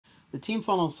The Team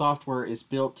Funnel software is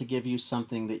built to give you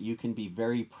something that you can be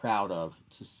very proud of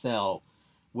to sell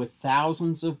with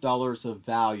thousands of dollars of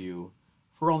value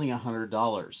for only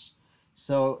 $100.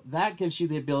 So that gives you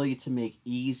the ability to make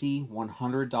easy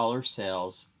 $100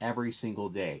 sales every single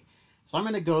day. So I'm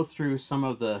going to go through some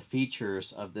of the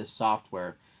features of this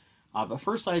software. But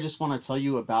first, I just want to tell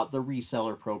you about the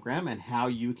reseller program and how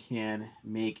you can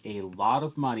make a lot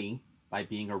of money by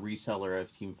being a reseller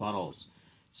of Team Funnels.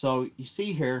 So you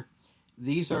see here,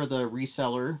 these are the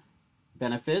reseller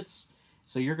benefits.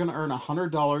 So you're going to earn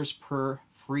 $100 per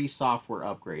free software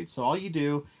upgrade. So all you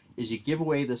do is you give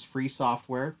away this free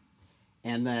software,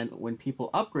 and then when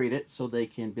people upgrade it so they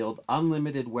can build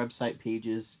unlimited website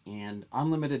pages and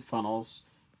unlimited funnels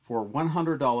for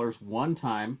 $100 one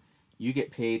time, you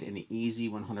get paid an easy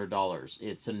 $100.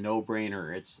 It's a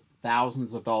no-brainer. It's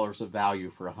thousands of dollars of value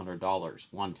for $100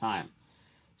 one time.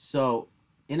 So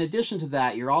in addition to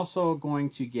that, you're also going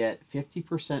to get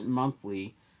 50%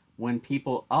 monthly when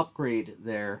people upgrade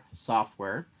their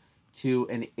software to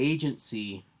an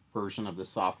agency version of the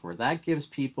software. That gives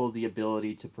people the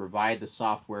ability to provide the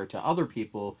software to other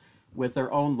people with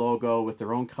their own logo, with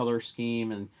their own color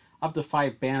scheme, and up to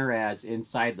 5 banner ads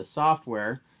inside the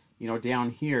software, down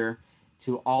here,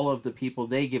 to all of the people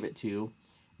they give it to.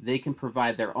 They can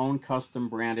provide their own custom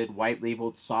branded white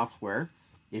labeled software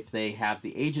if they have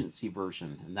the agency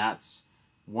version, and that's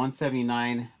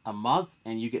 $179 a month,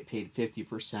 and you get paid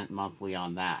 50% monthly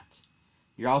on that.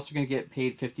 You're also going to get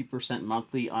paid 50%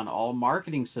 monthly on all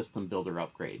marketing system builder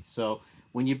upgrades. So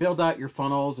when you build out your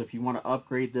funnels, if you want to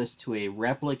upgrade this to a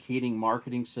replicating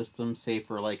marketing system, say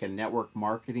for like a network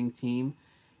marketing team,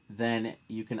 then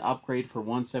you can upgrade for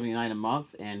 $179 a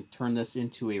month and turn this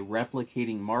into a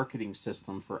replicating marketing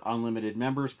system for unlimited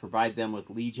members, provide them with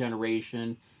lead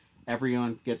generation.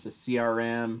 Everyone gets a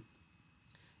CRM.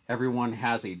 Everyone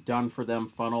has a done for them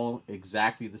funnel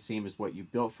exactly the same as what you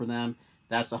built for them.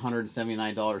 That's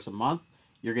 $179 a month.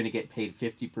 You're going to get paid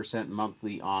 50%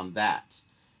 monthly on that.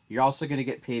 You're also going to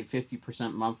get paid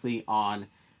 50% monthly on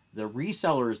the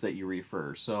resellers that you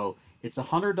refer. So it's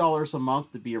 $100 a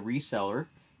month to be a reseller,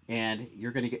 and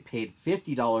you're going to get paid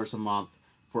 $50 a month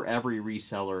for every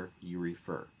reseller you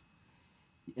refer.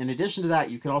 In addition to that,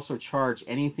 you can also charge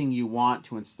anything you want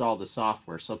to install the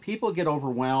software. So people get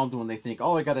overwhelmed when they think,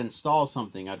 oh, I got to install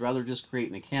something. I'd rather just create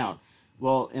an account.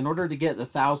 Well, in order to get the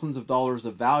thousands of dollars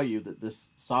of value that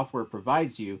this software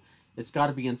provides you, it's got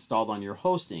to be installed on your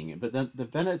hosting. But then the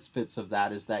benefits of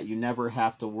that is that you never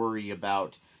have to worry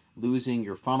about losing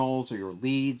your funnels or your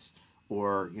leads,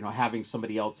 or having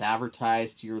somebody else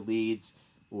advertise to your leads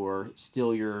or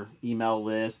steal your email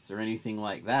lists or anything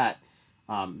like that,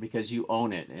 because you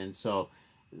own it. And so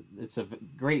it's a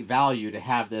great value to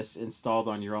have this installed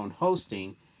on your own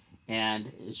hosting.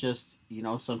 And it's just,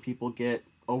 some people get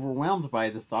overwhelmed by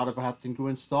the thought of having to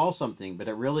install something, but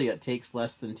it takes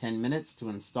less than 10 minutes to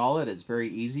install it. It's very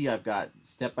easy. I've got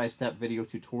step-by-step video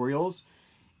tutorials,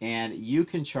 and you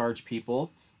can charge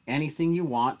people anything you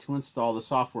want to install the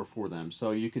software for them.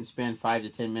 So you can spend 5 to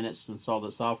 10 minutes to install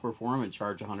the software for them and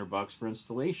charge $100 for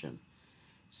installation.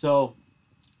 So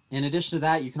in addition to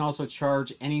that, you can also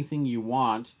charge anything you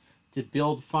want to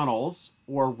build funnels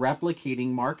or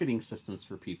replicating marketing systems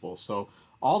for people. So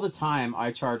all the time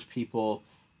I charge people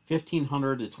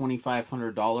 $1,500 to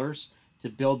 $2,500 to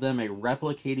build them a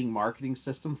replicating marketing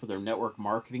system for their network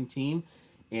marketing team.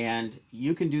 And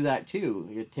you can do that too.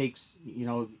 It takes,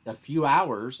 a few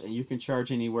hours, and you can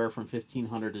charge anywhere from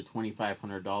 $1,500 to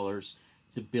 $2,500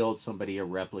 to build somebody a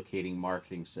replicating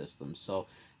marketing system. So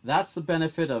that's the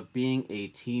benefit of being a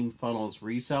Team Funnels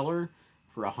reseller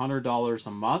for $100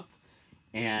 a month.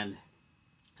 And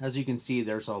as you can see,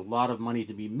 there's a lot of money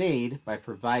to be made by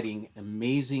providing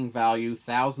amazing value,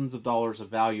 thousands of dollars of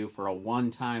value for a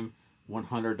one-time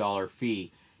 $100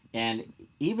 fee. And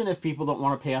even if people don't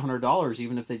want to pay $100,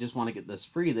 even if they just want to get this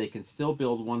free, they can still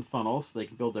build one funnel. So they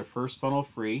can build their first funnel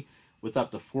free with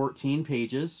up to 14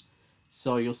 pages.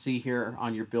 So you'll see here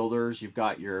on your builders, you've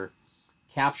got your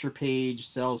capture page,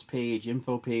 sales page,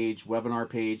 info page, webinar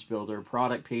page builder,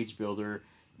 product page builder,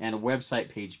 and a website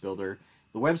page builder.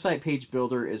 The website page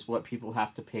builder is what people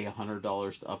have to pay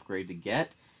 $100 to upgrade to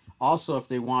get. Also, if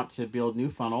they want to build new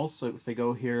funnels, so if they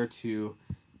go here to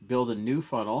build a new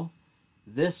funnel,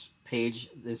 this page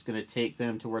is going to take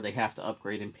them to where they have to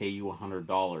upgrade and pay you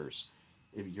 $100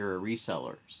 if you're a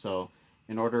reseller. So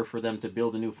in order for them to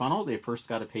build a new funnel, they first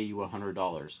got to pay you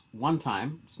 $100 one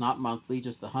time. It's not monthly,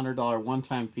 just a $100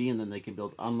 one-time fee, and then they can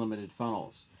build unlimited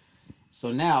funnels.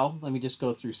 So now let me just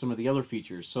go through some of the other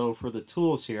features. So for the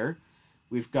tools here,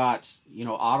 we've got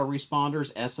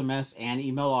autoresponders, SMS and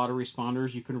email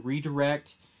autoresponders. You can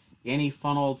redirect any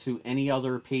funnel to any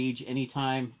other page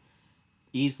anytime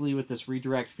easily with this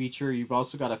redirect feature. You've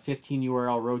also got a 15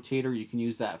 URL rotator. You can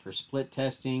use that for split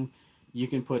testing. You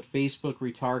can put Facebook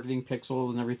retargeting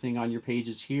pixels and everything on your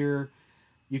pages here.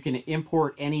 You can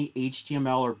import any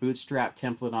HTML or Bootstrap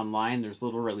template online. There's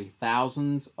literally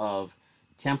thousands of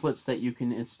templates that you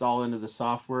can install into the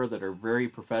software that are very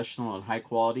professional and high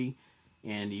quality,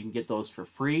 and you can get those for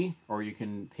free, or you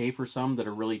can pay for some that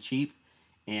are really cheap,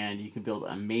 and you can build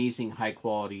amazing high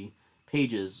quality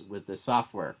pages with this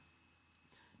software.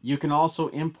 You can also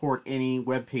import any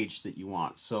web page that you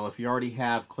want. So if you already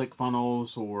have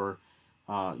ClickFunnels or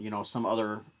some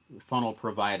other funnel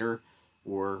provider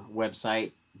or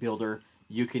website builder,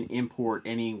 you can import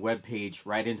any web page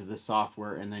right into the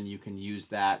software, and then you can use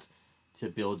that to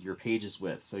build your pages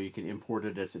with. So you can import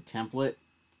it as a template.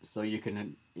 So you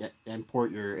can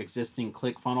import your existing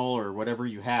ClickFunnel or whatever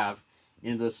you have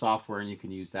into the software, and you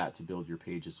can use that to build your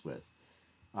pages with.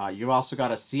 You've also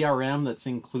got a CRM that's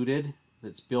included,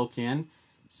 that's built in.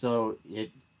 So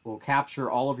it will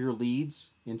capture all of your leads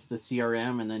into the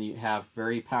CRM, and then you have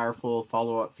very powerful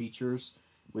follow-up features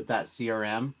with that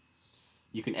CRM.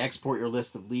 You can export your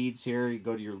list of leads here. You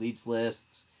go to your leads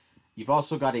lists. You've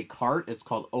also got a cart. It's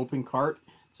called Open Cart.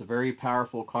 It's a very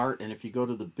powerful cart, and if you go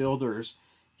to the builders,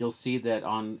 you'll see that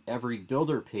on every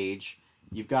builder page,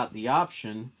 you've got the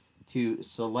option to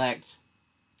select.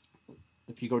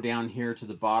 If you go down here to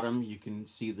the bottom, you can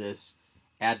see this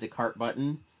Add to Cart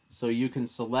button. So you can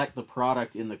select the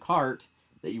product in the cart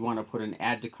that you want to put an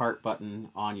Add to Cart button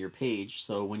on your page.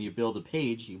 So when you build a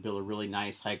page, you build a really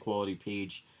nice high quality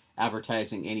page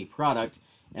advertising any product,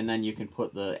 and then you can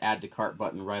put the Add to Cart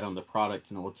button right on the product,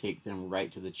 and it will take them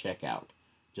right to the checkout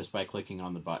just by clicking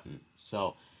on the button.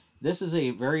 So this is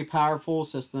a very powerful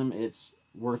system. It's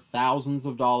worth thousands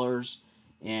of dollars,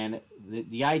 and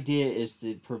the idea is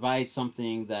to provide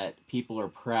something that people are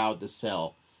proud to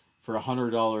sell for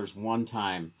 $100 one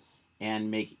time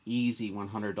and make easy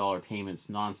 $100 payments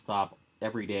nonstop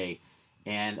every day,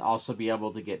 and also be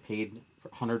able to get paid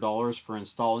 $100 for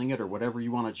installing it or whatever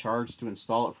you want to charge to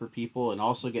install it for people, and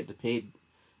also get paid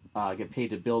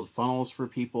to build funnels for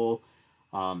people,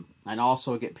 and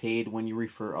also get paid when you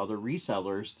refer other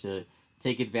resellers to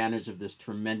take advantage of this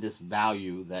tremendous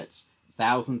value that's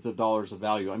thousands of dollars of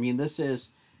value. I mean, this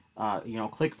is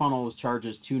ClickFunnels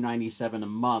charges $297 a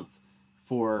month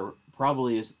for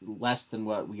probably is less than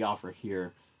what we offer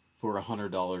here for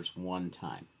 $100 one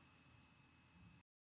time.